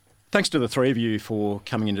Thanks to the three of you for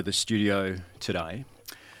coming into the studio today.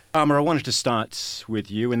 Amar, I wanted to start with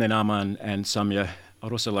you, and then Arman and Samia.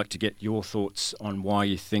 I'd also like to get your thoughts on why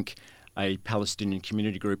you think a Palestinian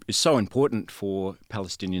community group is so important for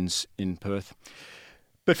Palestinians in Perth.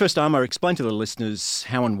 But first, Amar, explain to the listeners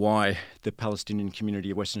how and why the Palestinian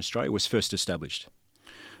community of Western Australia was first established.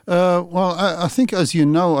 I think, as you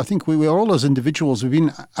know, I think we are all as individuals, we've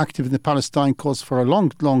been active in the Palestine cause for a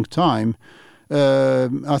long, long time.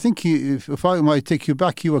 I think if I might take you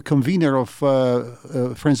back, you were convener of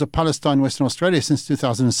Friends of Palestine Western Australia since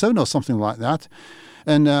 2007 or something like that.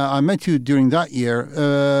 And I met you during that year.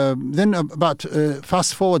 Then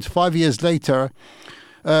fast forward 5 years later,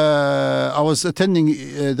 I was attending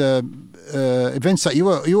the events that you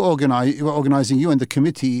were organising, you and the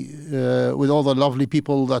committee, with all the lovely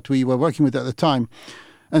people that we were working with at the time.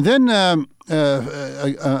 And then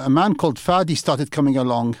a man called Fadi started coming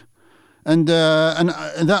along. And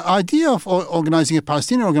the idea of organising a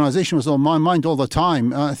Palestinian organisation was on my mind all the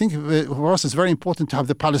time. I think for us it's very important to have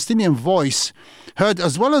the Palestinian voice heard,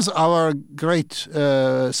 as well as our great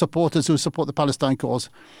supporters who support the Palestine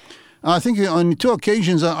cause. I think on 2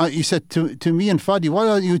 occasions you said to me and Fadi, why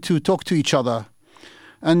don't you two talk to each other?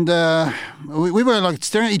 And we were like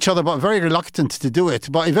staring at each other, but very reluctant to do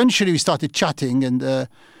it. But eventually we started chatting, and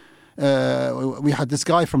we had this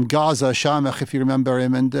guy from Gaza, Shamekh, if you remember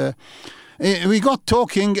him, and we got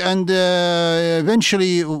talking, and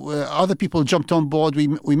eventually other people jumped on board.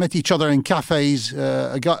 We met each other in cafes,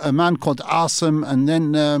 a man called Asim, and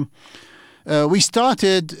then we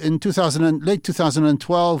started in late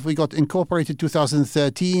 2012. We got incorporated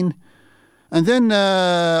 2013. And then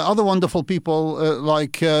other wonderful people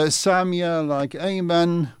like Samia, like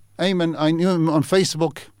Ayman. Ayman, I knew him on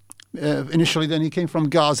Facebook initially. Then he came from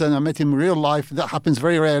Gaza, and I met him in real life. That happens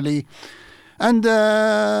very rarely. And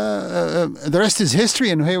the rest is history,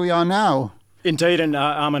 and here we are now. Indeed, and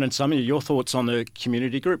Arman and Samia, your thoughts on the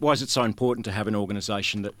community group? Why is it so important to have an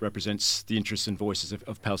organisation that represents the interests and voices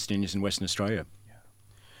of Palestinians in Western Australia?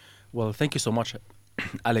 Well, thank you so much,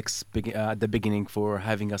 Alex, at the beginning, for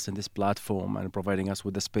having us in this platform and providing us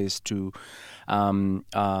with the space to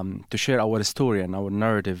share our story and our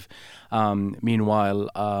narrative. Meanwhile,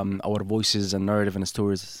 our voices and narrative and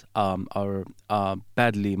stories are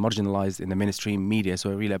badly marginalized in the mainstream media, so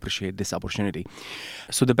I really appreciate this opportunity.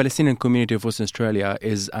 So the Palestinian community of Western Australia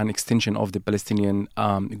is an extension of the Palestinian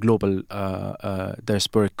global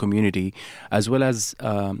diasporic community, as well as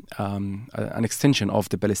an extension of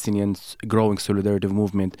the Palestinians' growing solidarity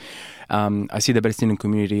movement. I see the Palestinian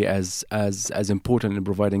community as important in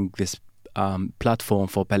providing this platform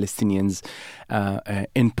for Palestinians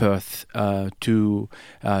in Perth to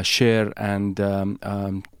share and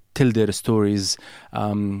tell their stories,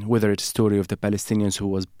 whether it's a story of the Palestinians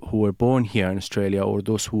who were born here in Australia, or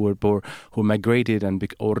those who migrated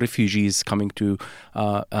or refugees coming to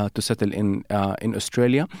settle in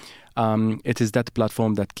Australia. It is that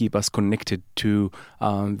platform that keep us connected to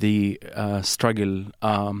the struggle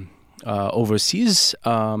overseas,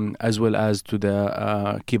 as well as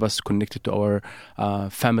to keep us connected to our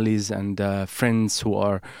families and friends who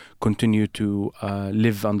are continue to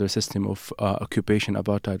live under a system of occupation,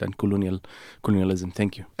 apartheid, and colonialism.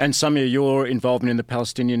 Thank you. And Samia, your involvement in the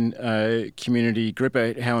Palestinian community group,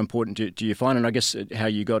 how important do you find, and I guess how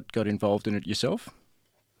you got involved in it yourself?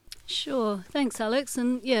 Sure. Thanks, Alex.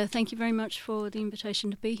 And thank you very much for the invitation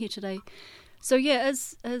to be here today. So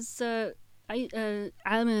as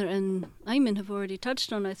Amir and Ayman have already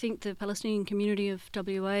touched on, I think the Palestinian community of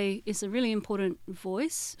WA is a really important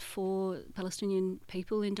voice for Palestinian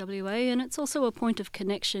people in WA, and it's also a point of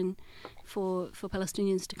connection for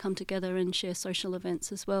Palestinians to come together and share social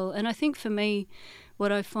events as well. And I think for me,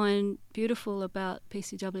 what I find beautiful about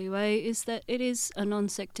PCWA is that it is a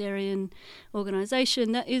non-sectarian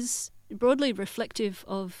organisation that is broadly reflective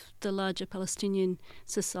of the larger Palestinian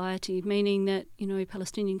society, meaning that,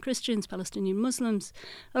 Palestinian Christians, Palestinian Muslims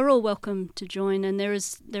are all welcome to join, and there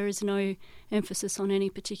is no emphasis on any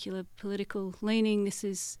particular political leaning. This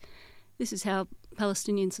is how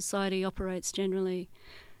Palestinian society operates generally.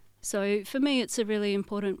 So for me, it's a really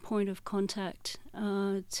important point of contact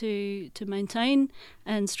to maintain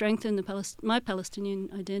and strengthen my Palestinian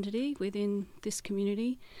identity within this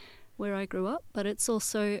community where I grew up, but it's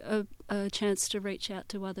also a chance to reach out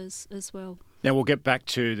to others as well. Now, we'll get back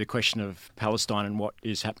to the question of Palestine and what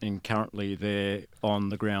is happening currently there on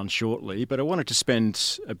the ground shortly, but I wanted to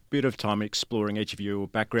spend a bit of time exploring each of your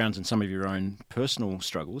backgrounds and some of your own personal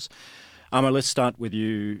struggles. Let's start with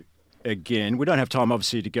you again. We don't have time,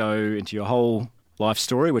 obviously, to go into your whole life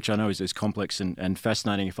story, which I know is complex and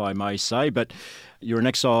fascinating, if I may say. But you're an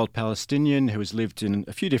exiled Palestinian who has lived in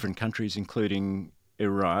a few different countries, including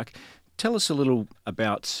Iraq. Tell us a little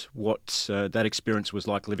about what that experience was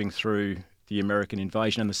like living through the American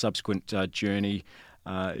invasion and the subsequent journey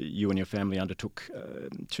you and your family undertook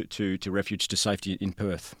to refuge to safety in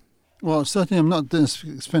Perth. Well, certainly I'm not going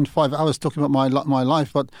to spend 5 hours talking about my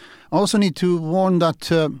life, but I also need to warn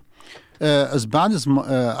that as bad as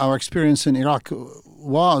our experience in Iraq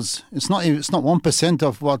was, it's not 1%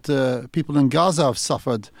 of what people in Gaza have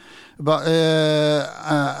suffered. But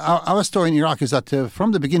our story in Iraq is that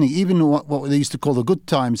from the beginning, even what they used to call the good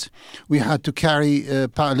times, we had to carry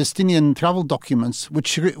Palestinian travel documents,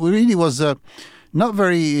 which really was not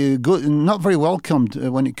very good, not very welcomed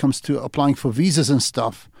when it comes to applying for visas and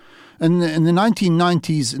stuff. And in the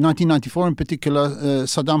 1990s, 1994 in particular,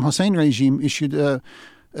 Saddam Hussein regime issued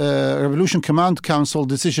Revolution Command Council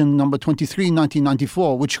decision number 23 in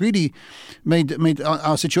 1994, which really made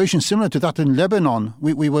our situation similar to that in Lebanon.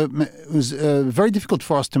 It was very difficult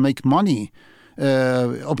for us to make money.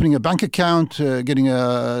 Opening a bank account, getting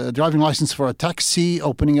a driving license for a taxi,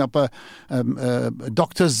 opening up a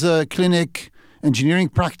doctor's clinic, engineering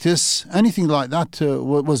practice, anything like that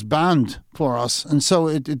was banned for us. And so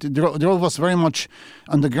it drove us very much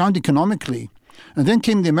underground economically. And then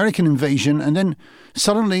came the American invasion, and then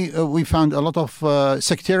suddenly we found a lot of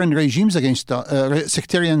sectarian regimes against us,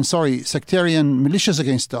 sectarian militias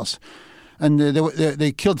against us. And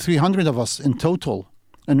they killed 300 of us in total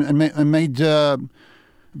and made about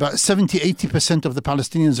 70-80% of the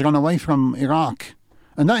Palestinians run away from Iraq.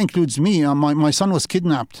 And that includes me. My son was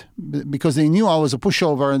kidnapped because they knew I was a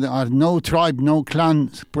pushover and I had no tribe, no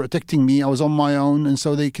clan protecting me. I was on my own, and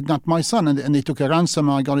so they kidnapped my son and they took a ransom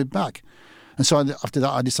and I got it back. And so after that,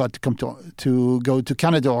 I decided to go to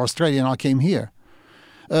Canada or Australia, and I came here.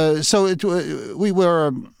 We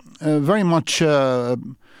were very much the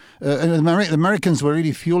Americans were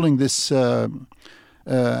really fueling this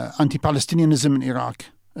anti-Palestinianism in Iraq.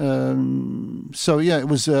 It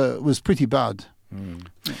was pretty bad.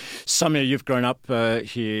 Samia, you've grown up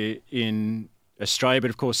here in Australia, but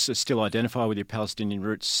of course still identify with your Palestinian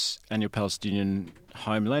roots and your Palestinian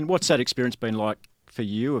homeland. What's that experience been like for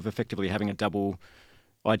you of effectively having a double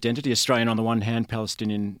identity, Australian on the one hand,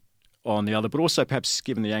 Palestinian on the other, but also perhaps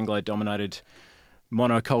given the Anglo-dominated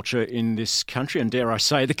monoculture in this country and, dare I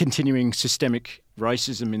say, the continuing systemic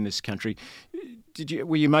racism in this country?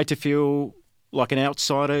 Were you made to feel like an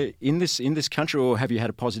outsider in this country, or have you had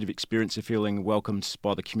a positive experience of feeling welcomed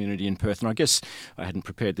by the community in Perth? And I guess I hadn't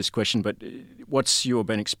prepared this question, but what's your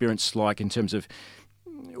experience like in terms of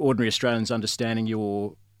ordinary Australians understanding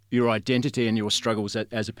your identity and your struggles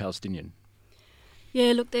as a Palestinian?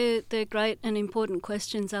 Yeah, look, they're great and important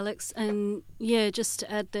questions, Alex. And yeah, just to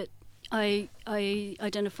add that I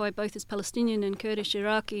identify both as Palestinian and Kurdish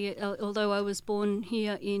Iraqi, although I was born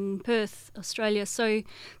here in Perth, Australia. So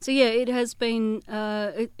yeah, it has been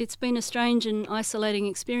it's been a strange and isolating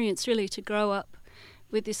experience, really, to grow up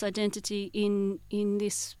with this identity in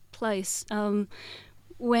this place.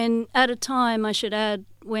 When at a time, I should add,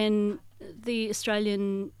 when the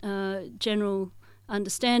Australian general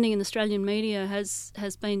understanding in Australian media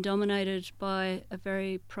has been dominated by a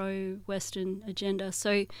very pro-Western agenda.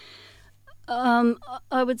 So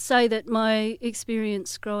I would say that my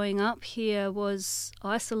experience growing up here was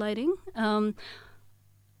isolating.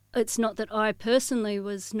 It's not that I personally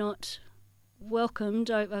was not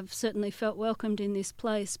welcomed. I've certainly felt welcomed in this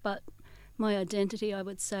place, but my identity, I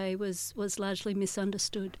would say, was largely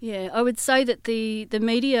misunderstood. Yeah, I would say that the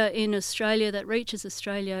media in Australia that reaches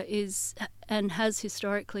Australia is and has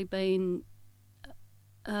historically been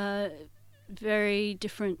very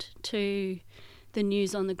different to the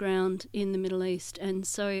news on the ground in the Middle East. And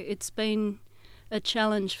so it's been a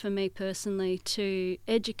challenge for me personally to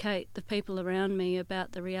educate the people around me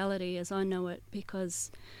about the reality as I know it,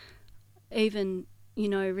 because even,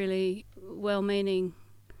 really well-meaning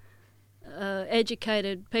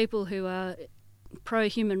educated people who are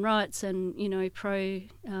pro-human rights and,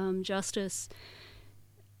 pro-justice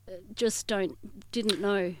just didn't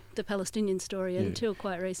know the Palestinian story until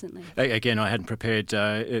quite recently. Again, I hadn't prepared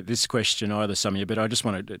this question either, Samia, but I just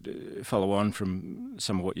wanted to follow on from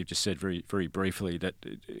some of what you've just said very, very briefly, that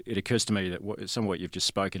it occurs to me that some of what you've just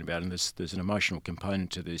spoken about, and there's an emotional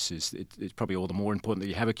component to this, is it's probably all the more important that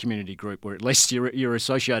you have a community group where at least you're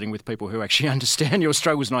associating with people who actually understand your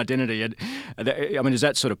struggles and identity. And is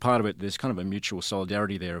that sort of part of it? There's kind of a mutual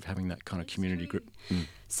solidarity there of having that kind of community group.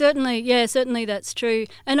 Certainly, yeah, certainly that's true.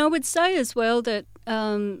 And I would say as well that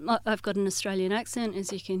I've got an Australian accent,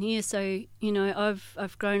 as you can hear, so,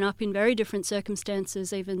 I've grown up in very different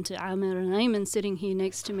circumstances, even to Amr and Ayman sitting here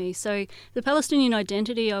next to me. So the Palestinian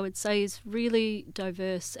identity, I would say, is really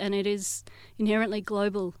diverse, and it is inherently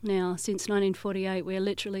global now. Since 1948, we're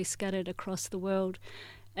literally scattered across the world.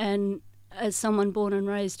 And as someone born and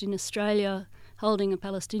raised in Australia, holding a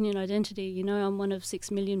Palestinian identity, I'm one of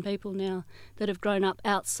 6 million people now that have grown up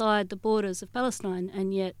outside the borders of Palestine,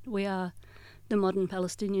 and yet we are the modern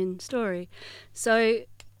Palestinian story. So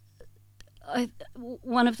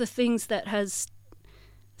one of the things that has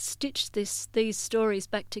stitched these stories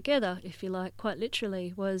back together, if you like, quite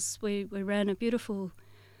literally, was we ran a beautiful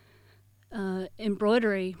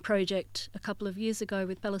embroidery project a couple of years ago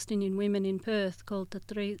with Palestinian women in Perth called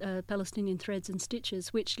the Palestinian Threads and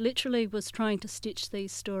Stitches, which literally was trying to stitch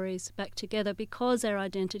these stories back together because our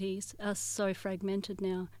identities are so fragmented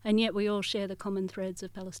now, and yet we all share the common threads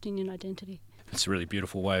of Palestinian identity. That's a really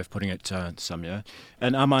beautiful way of putting it, Samia.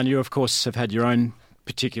 And Arman, you of course have had your own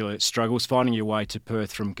particular struggles finding your way to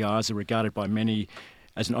Perth from Gaza, regarded by many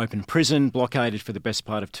as an open prison, blockaded for the best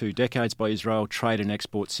part of 2 decades by Israel, trade and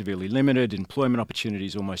export severely limited, employment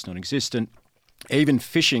opportunities almost non-existent, even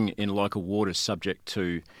fishing in local waters subject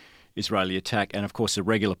to Israeli attack, and of course a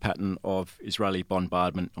regular pattern of Israeli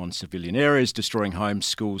bombardment on civilian areas, destroying homes,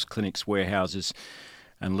 schools, clinics, warehouses,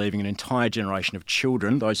 and leaving an entire generation of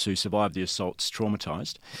children, those who survived the assaults,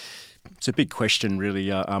 traumatised. It's a big question, really,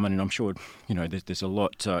 Arman, and I'm sure there's a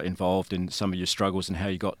lot involved in some of your struggles and how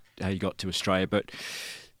you got to Australia. But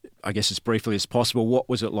I guess as briefly as possible, what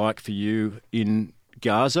was it like for you in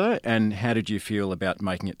Gaza, and how did you feel about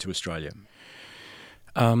making it to Australia?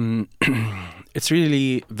 It's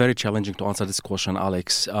really very challenging to answer this question,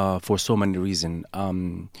 Alex, for so many reasons.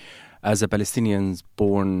 As a Palestinian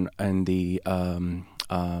born in the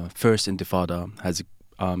first Intifada, has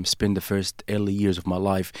spent the first early years of my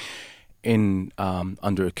life in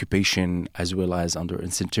under occupation, as well as under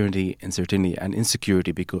uncertainty and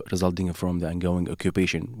insecurity resulting from the ongoing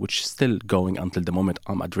occupation, which is still going until the moment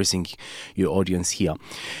I'm addressing your audience here.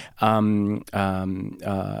 And then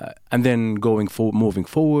moving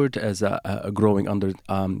forward as a growing under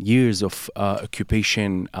years of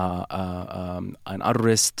occupation and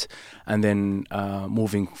unrest, and then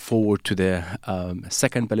moving forward to the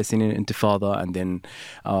second Palestinian Intifada, and then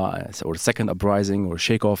or second uprising or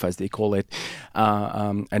shake-off as they call it,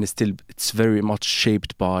 and it's very much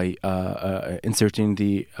shaped by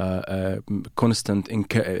uncertainty, constant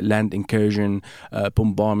land incursion,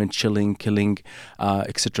 bombardment, killing,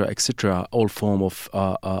 etc., all form of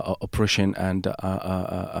oppression and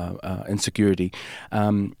insecurity.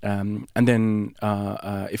 And then,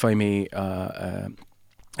 if I may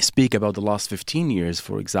speak about the last 15 years,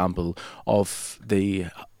 for example, of the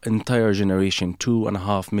entire generation,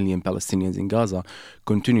 2.5 million Palestinians in Gaza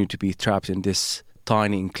continue to be trapped in this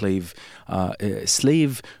tiny enclave,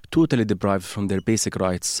 slave, totally deprived from their basic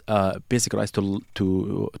rights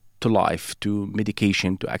to life, to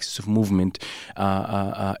medication, to access of movement.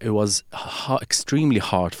 It was extremely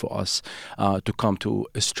hard for us to come to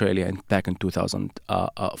Australia back in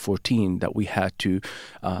 2014, that we had to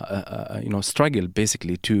struggle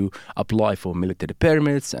basically to apply for military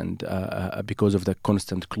permits, and because of the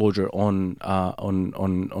constant closure on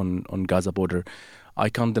Gaza border. I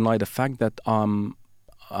can't deny the fact that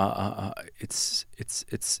it's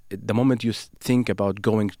the moment you think about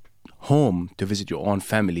going home to visit your own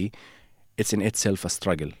family, it's in itself a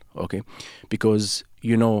struggle, okay? Because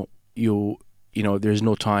there's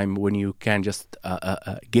no time when you can just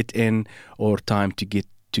get in, or time to get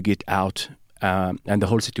out, and the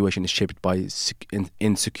whole situation is shaped by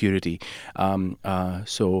insecurity. In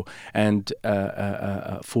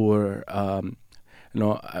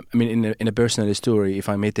a personal story, if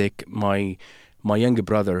I may take my younger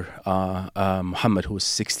brother, Muhammad, who's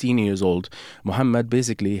 16 years old. Muhammad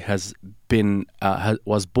basically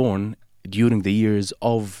was born during the years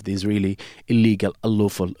of the Israeli illegal,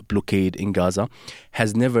 unlawful blockade in Gaza,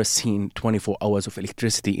 has never seen 24 hours of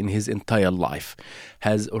electricity in his entire life,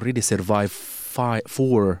 has already survived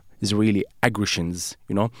 4 Israeli aggressions,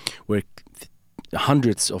 where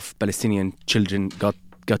hundreds of Palestinian children got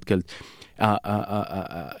killed.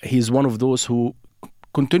 He's one of those who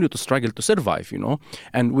continue to struggle to survive,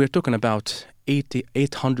 and we're talking about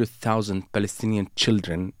 800,000 Palestinian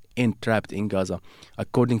children entrapped in Gaza.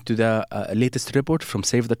 According to the latest report from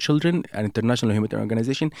Save the Children, an international humanitarian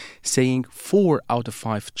organization, saying 4 out of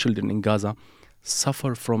 5 children in Gaza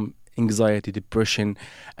suffer from anxiety, depression,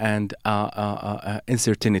 and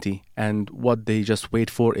uncertainty, and what they just wait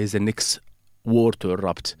for is the next war to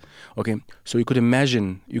erupt. Okay, so you could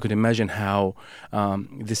imagine how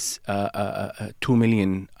this 2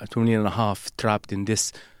 million and a half trapped in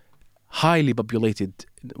this highly populated,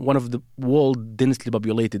 one of the world densely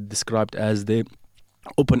populated, described as the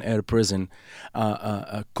open air prison,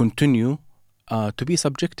 continue to be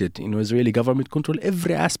subjected. Israeli government control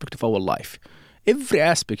every aspect of our life. Every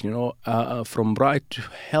aspect, from right to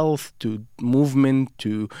health to movement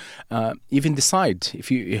to even decide if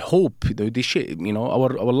you hope.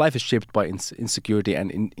 Our life is shaped by insecurity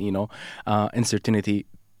and uncertainty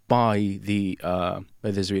by the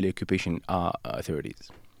Israeli occupation authorities.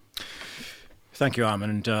 Thank you, Armin,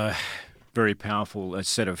 and very powerful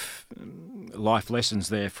set of life lessons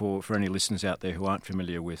there for any listeners out there who aren't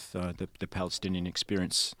familiar with the Palestinian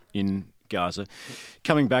experience in Gaza.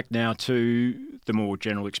 Coming back now to the more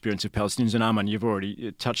general experience of Palestinians, and Armin, you've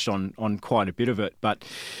already touched on quite a bit of it, but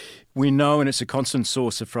we know, and it's a constant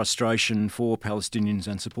source of frustration for Palestinians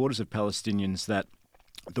and supporters of Palestinians, that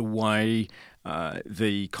the way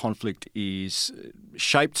the conflict is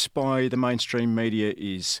shaped by the mainstream media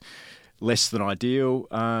is less than ideal,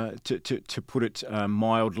 to put it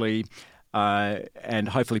mildly. And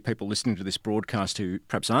hopefully people listening to this broadcast who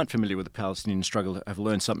perhaps aren't familiar with the Palestinian struggle have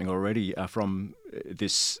learned something already from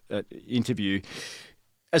this interview.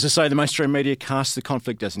 As I say, the mainstream media casts the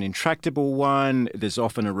conflict as an intractable one. There's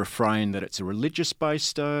often a refrain that it's a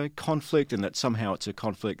religious-based conflict and that somehow it's a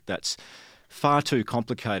conflict that's far too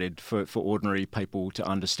complicated for ordinary people to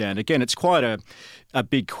understand. Again, it's quite a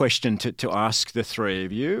big question to ask the three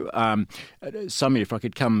of you. Samia, if I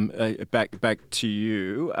could come back to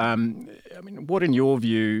you. What in your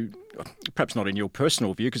view, perhaps not in your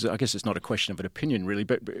personal view, because I guess it's not a question of an opinion really,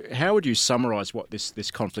 but how would you summarise what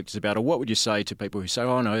this conflict is about, or what would you say to people who say,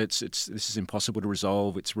 "Oh no, this is impossible to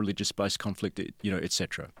resolve. It's religious-based conflict,"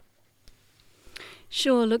 etc.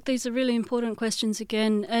 Sure. Look, these are really important questions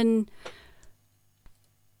again, and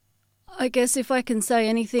I guess if I can say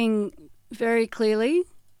anything very clearly,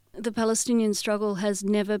 the Palestinian struggle has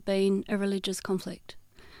never been a religious conflict.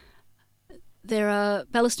 There are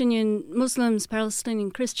Palestinian Muslims,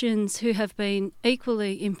 Palestinian Christians who have been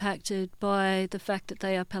equally impacted by the fact that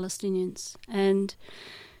they are Palestinians. And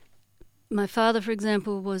my father, for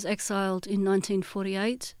example, was exiled in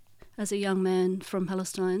 1948 as a young man from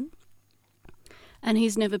Palestine. And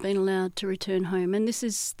he's never been allowed to return home. And this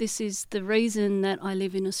is the reason that I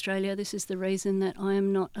live in Australia. This is the reason that I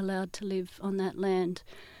am not allowed to live on that land.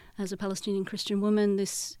 As a Palestinian Christian woman,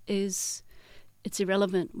 it's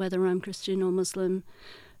irrelevant whether I'm Christian or Muslim.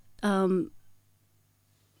 And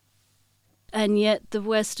yet the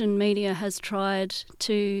Western media has tried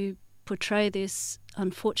to portray this,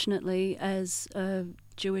 unfortunately, as a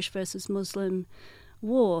Jewish versus Muslim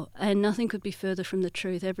war, and nothing could be further from the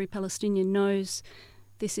truth. Every Palestinian knows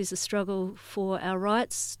this is a struggle for our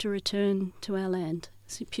rights to return to our land.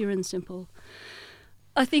 It's pure and simple.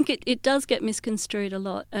 I think it does get misconstrued a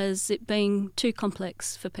lot as it being too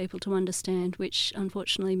complex for people to understand, which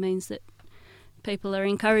unfortunately means that people are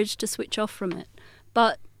encouraged to switch off from it.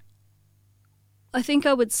 But I think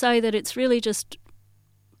I would say that it's really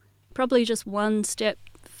probably just one step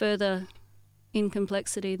further in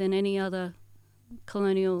complexity than any other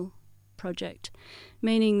colonial project,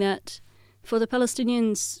 meaning that for the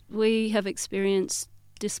Palestinians, we have experienced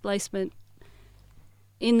displacement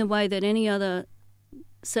in the way that any other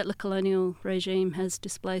settler colonial regime has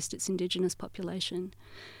displaced its indigenous population.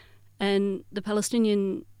 And the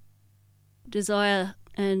Palestinian desire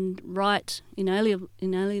and right,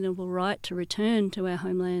 inalienable right to return to our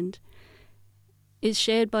homeland is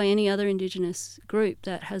shared by any other indigenous group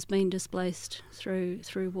that has been displaced through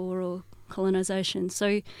war or colonisation.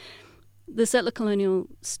 So the settler colonial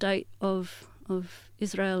state of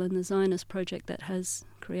Israel and the Zionist project that has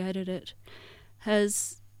created it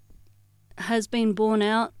has been born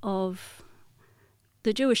out of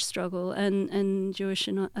the Jewish struggle and Jewish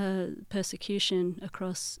persecution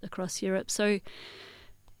across Europe. So,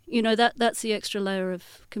 that's the extra layer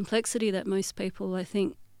of complexity that most people, I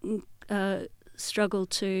think, struggle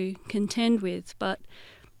to contend with. But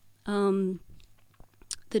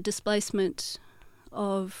the displacement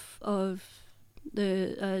of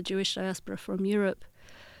the Jewish diaspora from Europe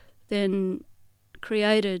then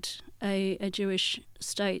created a Jewish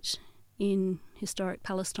state in historic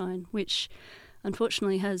Palestine, which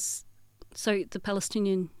unfortunately so the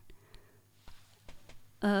Palestinian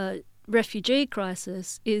refugee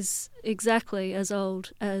crisis is exactly as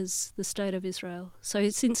old as the State of Israel. So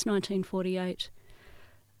since 1948,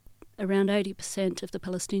 around 80% of the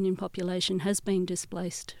Palestinian population has been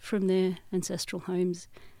displaced from their ancestral homes,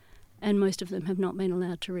 and most of them have not been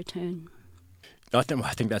allowed to return. I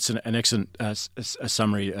think that's an excellent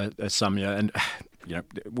summary, Samia. And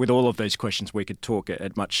with all of these questions, we could talk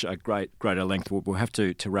at much greater length. We'll have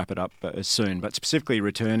to wrap it up soon. But specifically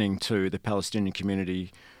returning to the Palestinian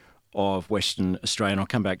community of Western Australia, and I'll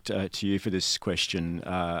come back to you for this question,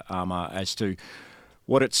 Amar, as to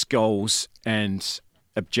what its goals and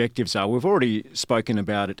objectives are. We've already spoken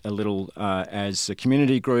about it a little as a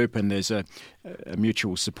community group, and there's a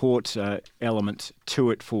mutual support element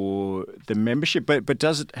to it for the membership. But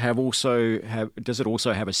does it also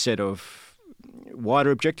have a set of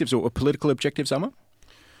wider objectives or political objectives, Amar?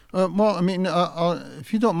 Well, I mean,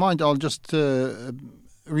 if you don't mind, I'll just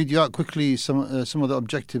read you out quickly some of the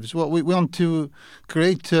objectives. Well, we want to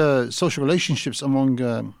create social relationships among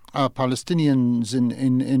our Palestinians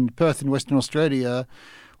in Perth in Western Australia.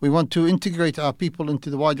 We want to integrate our people into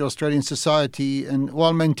the wider Australian society, and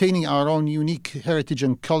while maintaining our own unique heritage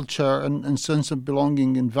and culture and sense of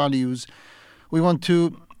belonging and values. We want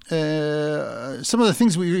to some of the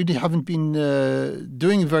things we really haven't been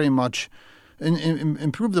doing very much.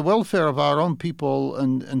 Improve the welfare of our own people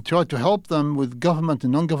and try to help them with government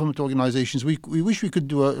and non-government organisations. We wish we could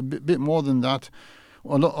do a bit more than that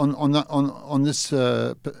on this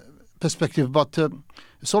perspective, but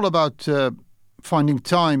it's all about finding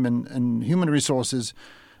time and human resources,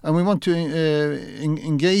 and we want to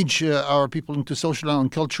engage our people into social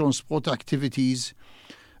and cultural and sport activities,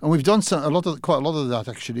 and we've done quite a lot of that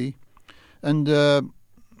actually, and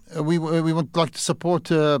we would like to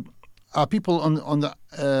support our people on the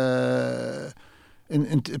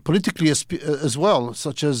politically as well,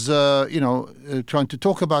 such as trying to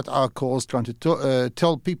talk about our cause, trying to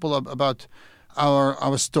tell people about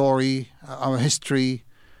our story, our history,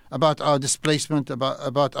 about our displacement,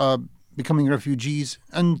 about our becoming refugees,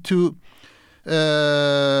 and to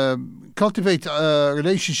cultivate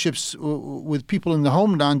relationships with people in the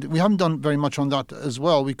homeland. We haven't done very much on that as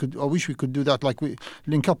well. I wish we could do that, like we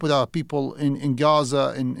link up with our people in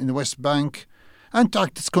Gaza, in the West Bank, and to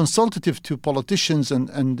act as consultative to politicians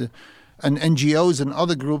and NGOs and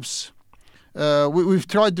other groups. We've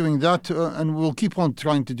tried doing that, and we'll keep on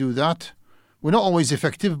trying to do that. We're not always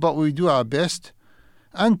effective, but we do our best.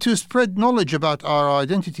 And to spread knowledge about our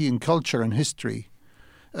identity and culture and history.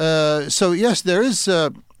 So yes, there is.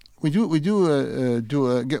 We do.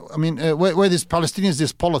 I mean, where there's Palestinians,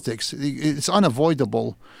 there's politics. It's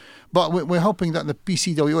unavoidable, but we're hoping that the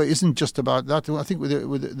PCWA isn't just about that. I think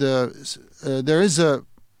there is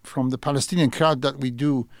from the Palestinian crowd that we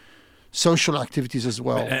do social activities as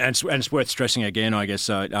well. And it's worth stressing again, I guess,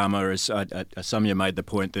 Amar, as Samia made the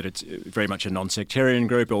point that it's very much a non-sectarian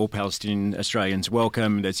group. All Palestinian Australians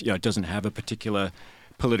welcome. It doesn't have a particular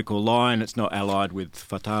political line. It's not allied with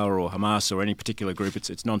Fatah or Hamas or any particular group.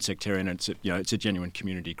 It's non-sectarian. It's a genuine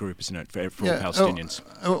community group, isn't it, for all Palestinians?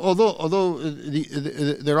 Although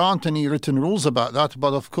there aren't any written rules about that,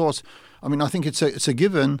 but of course, I mean, I think it's a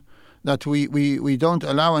given that we don't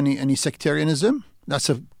allow any sectarianism. That's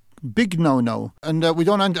a big no-no. And we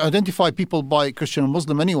don't identify people by Christian or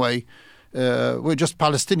Muslim anyway. We're just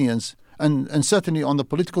Palestinians. And certainly on the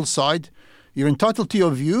political side, you're entitled to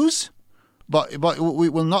your views, but we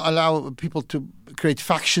will not allow people to create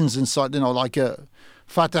factions inside, like a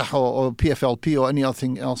Fatah or PFLP or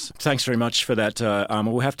anything else. Thanks very much for that,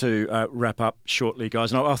 Amar. We'll have to wrap up shortly,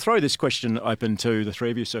 guys. And I'll throw this question open to the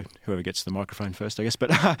three of you, so whoever gets the microphone first, I guess.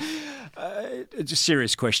 But it's a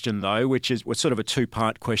serious question, though, which is sort of a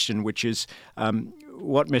two-part question, which is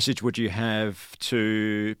what message would you have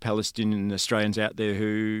to Palestinian Australians out there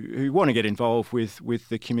who want to get involved with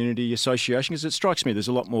the community association? Because it strikes me there's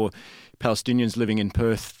a lot more Palestinians living in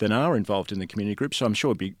Perth than are involved in the community group. So I'm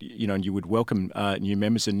sure you would welcome new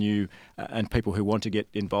members and people who want to get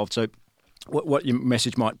involved. So what your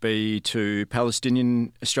message might be to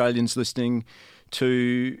Palestinian Australians listening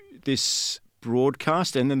to this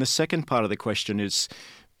broadcast? And then the second part of the question is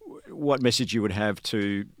what message you would have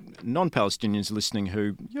to non-Palestinians listening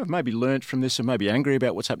who maybe learnt from this or maybe angry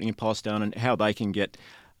about what's happening in Palestine, and how they can get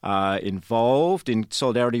involved in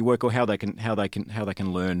solidarity work, or how they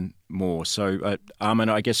can learn more. So, Armin,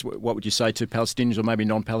 I guess what would you say to Palestinians or maybe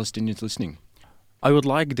non-Palestinians listening? I would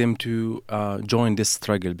like them to join this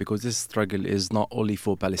struggle, because this struggle is not only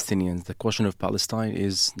for Palestinians. The question of Palestine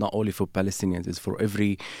is not only for Palestinians, it's for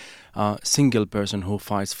every single person who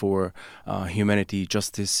fights for humanity,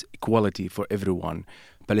 justice, equality for everyone.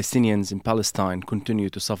 Palestinians in Palestine continue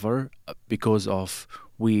to suffer because of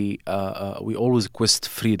we always quest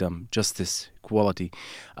freedom, justice, equality,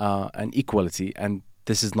 and equality. And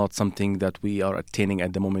this is not something that we are attaining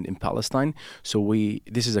at the moment in Palestine. So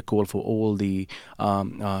this is a call for all the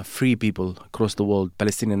free people across the world,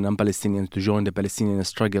 Palestinian and non-Palestinians, to join the Palestinian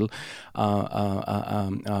struggle,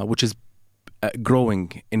 which is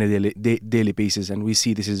growing in a daily basis, and we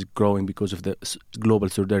see this is growing because of the global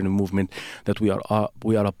solidarity movement that we are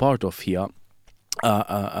a part of here.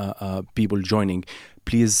 People joining.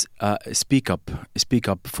 Please speak up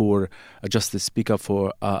for justice, speak up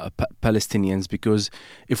for Palestinians, because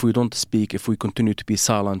if we don't speak, if we continue to be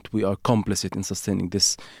silent, we are complicit in sustaining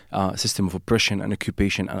this system of oppression and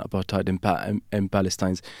occupation and apartheid in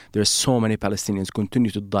Palestine. There are so many Palestinians continue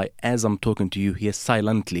to die as I'm talking to you here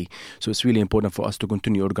silently. So it's really important for us to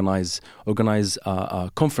continue organize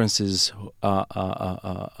conferences,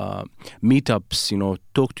 meetups,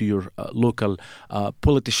 talk to your local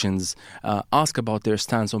politicians, ask about their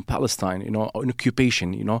stance on Palestine, on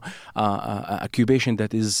occupation, occupation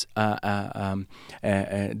that is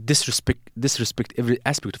disrespect every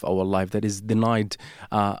aspect of our life, that is denied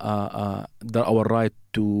our right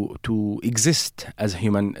to exist as a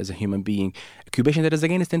human being, occupation that is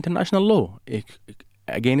against international law,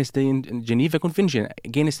 against the Geneva Convention,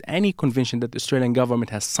 against any convention that the Australian government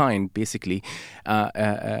has signed, basically, to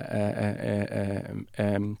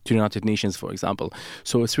the United Nations, for example.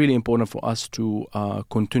 So it's really important for us to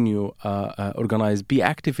continue, organize, be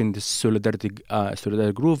active in this solidarity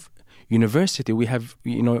group. University, we have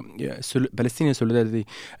Palestinian Solidarity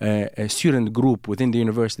student group within the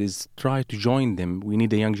universities. Try to join them. We need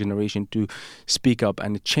the young generation to speak up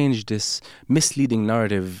and change this misleading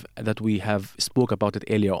narrative that we have spoke about it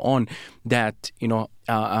earlier on, that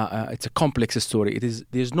it's a complex story.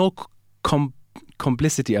 There's no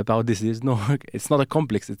complicity about this. It's not a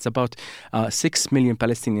complex. It's about 6 million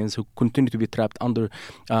Palestinians who continue to be trapped under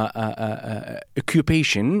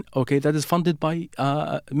occupation, that is funded by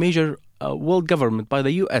major world government, by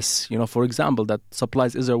the US, for example, that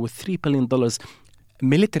supplies Israel with $3 billion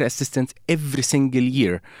military assistance every single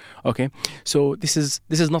year. So this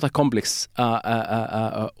is not a complex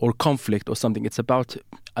or conflict or something. It's about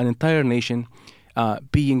an entire nation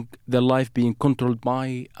being controlled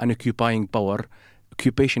by an occupying power.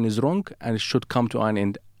 Occupation is wrong, and it should come to an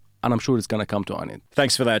end. And I'm sure it's going to come to an end.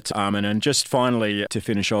 Thanks for that, Armin. And just finally, to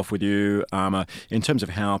finish off with you, Arma, in terms of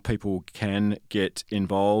how people can get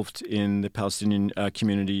involved in the Palestinian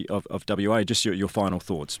community of WA, just your final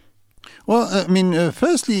thoughts. Well,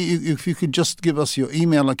 firstly, if you could just give us your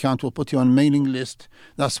email account, we'll put you on mailing list.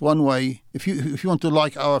 That's one way. If you want to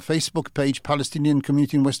like our Facebook page, Palestinian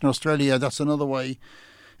Community in Western Australia, that's another way.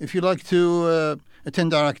 If you like to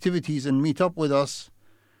attend our activities and meet up with us,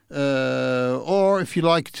 or if you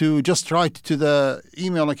like to just write to the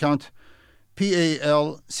email account, palcomwa,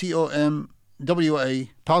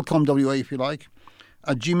 if you like,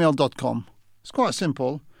 at gmail.com. It's quite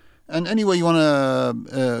simple. And any way you want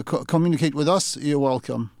to communicate with us, you're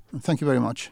welcome. Thank you very much.